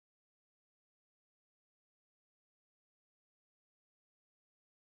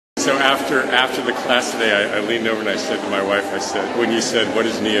So after the class today, I leaned over and I said to my wife, I said, when you said, what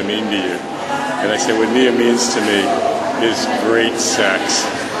does NIA mean to you? And I said, what NIA means to me is great sex,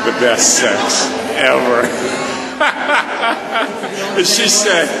 the best sex ever. And she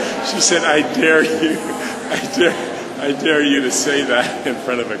said, I dare you, I dare you to say that in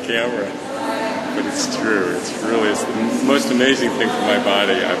front of a camera. But it's true. It's the most amazing thing for my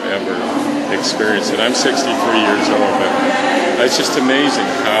body I've ever experienced. And I'm 63 years old, but it's just amazing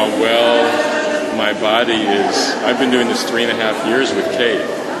how well my body is. I've been doing this 3.5 years with Kate,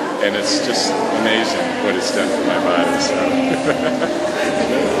 and it's just amazing what it's done for my body.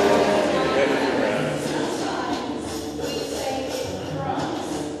 So.